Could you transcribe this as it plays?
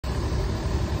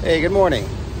Hey, good morning.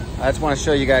 I just want to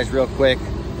show you guys real quick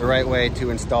the right way to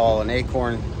install an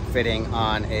acorn fitting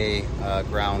on a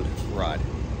ground rod.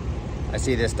 I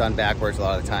see this done backwards a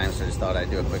lot of the time, so I just thought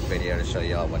I'd do a quick video to show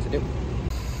you all what to do.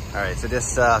 All right, so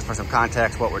just for some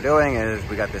context, what we're doing is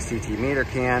we got this CT meter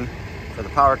can for the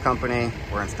power company.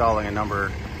 We're installing a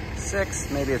number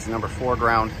 6, maybe it's a number 4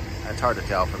 ground. It's hard to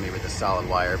tell for me with this solid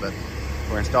wire, but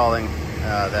we're installing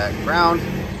that ground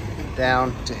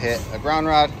down to hit a ground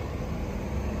rod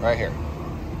right here.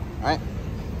 All right,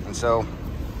 and so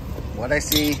what I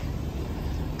see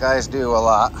guys do a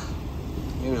lot,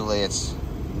 usually it's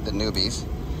the newbies,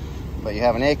 but you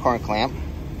have an acorn clamp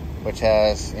which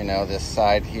has, you know, this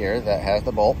side here that has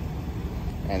the bolt,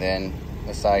 and then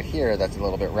the side here that's a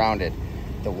little bit rounded.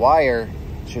 The wire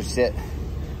should sit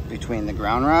between the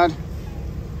ground rod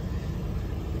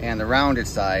and the rounded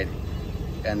side,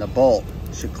 and the bolt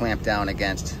should clamp down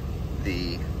against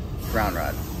the ground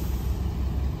rod.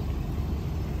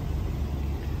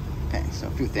 Okay, so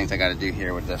a few things I got to do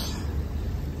here with this.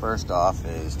 First off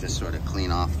is just sort of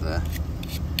clean off the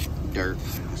dirt.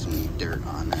 There's some dirt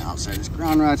on the outside of this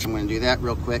ground rod, so I'm going to do that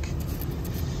real quick.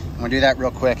 And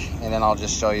then I'll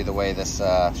just show you the way this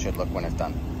should look when it's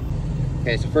done.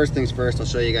 Okay, so first things first, I'll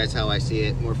show you guys how I see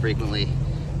it more frequently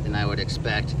than I would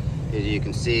expect. Is you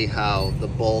can see how the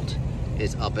bolt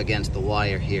is up against the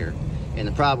wire here. And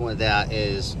the problem with that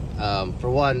is, for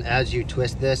one, as you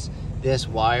twist this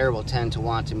wire will tend to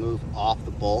want to move off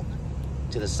the bolt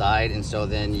to the side, and so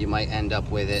then you might end up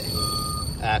with it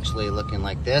actually looking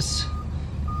like this,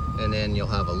 and then you'll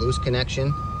have a loose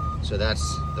connection. So that's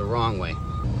the wrong way.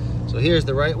 So here's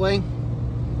the right way.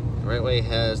 The right way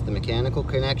has the mechanical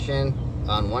connection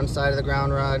on one side of the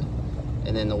ground rod,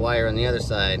 and then the wire on the other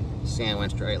side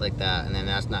sandwiched right like that, and then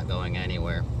that's not going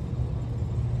anywhere.